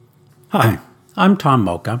Hi, I'm Tom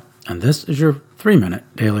Mocha, and this is your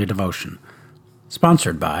 3-minute daily devotion,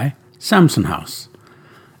 sponsored by Samson House.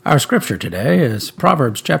 Our scripture today is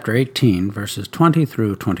Proverbs chapter 18, verses 20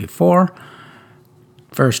 through 24,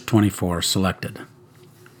 verse 24 selected.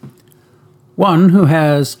 One who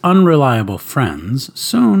has unreliable friends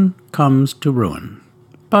soon comes to ruin,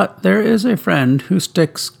 but there is a friend who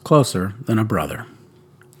sticks closer than a brother.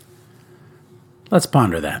 Let's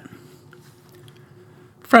ponder that.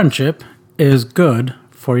 Friendship is good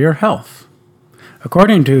for your health.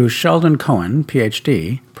 According to Sheldon Cohen,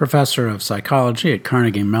 Ph.D., professor of psychology at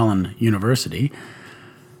Carnegie Mellon University,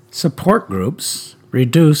 support groups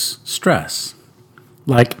reduce stress.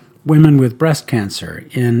 Like women with breast cancer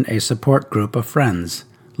in a support group of friends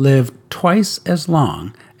live twice as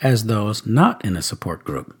long as those not in a support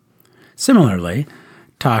group. Similarly,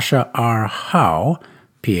 Tasha R. Howe,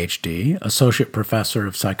 Ph.D., associate professor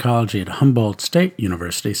of psychology at Humboldt State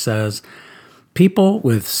University, says, people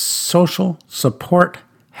with social support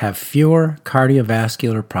have fewer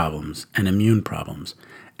cardiovascular problems and immune problems,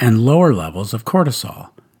 and lower levels of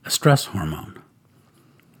cortisol, a stress hormone.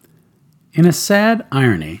 In a sad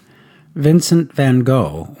irony, Vincent van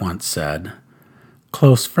Gogh once said,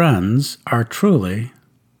 "Close friends are truly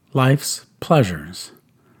life's pleasures.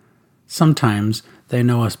 Sometimes they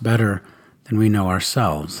know us better than we know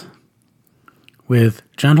ourselves. With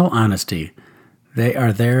gentle honesty, they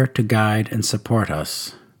are there to guide and support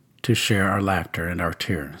us, to share our laughter and our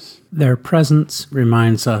tears. Their presence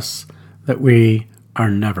reminds us that we are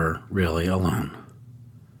never really alone."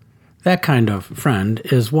 That kind of friend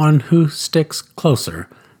is one who sticks closer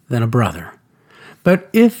than a brother. But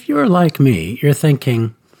if you're like me, you're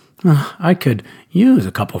thinking, I could use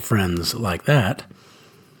a couple friends like that.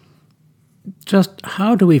 Just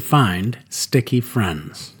how do we find sticky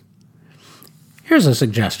friends? Here's a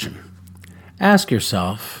suggestion. Ask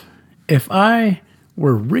yourself, if I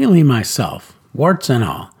were really myself, warts and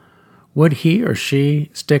all, would he or she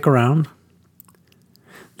stick around?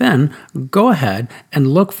 Then go ahead and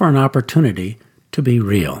look for an opportunity to be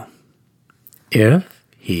real. If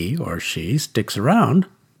he or she sticks around,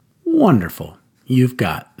 wonderful, you've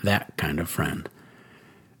got that kind of friend.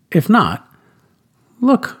 If not,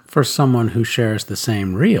 look for someone who shares the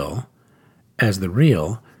same real as the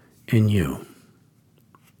real in you.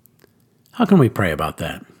 How can we pray about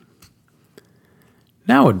that?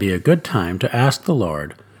 Now would be a good time to ask the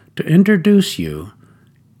Lord to introduce you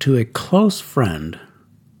to a close friend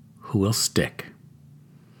who will stick.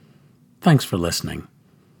 Thanks for listening,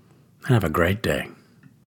 and have a great day.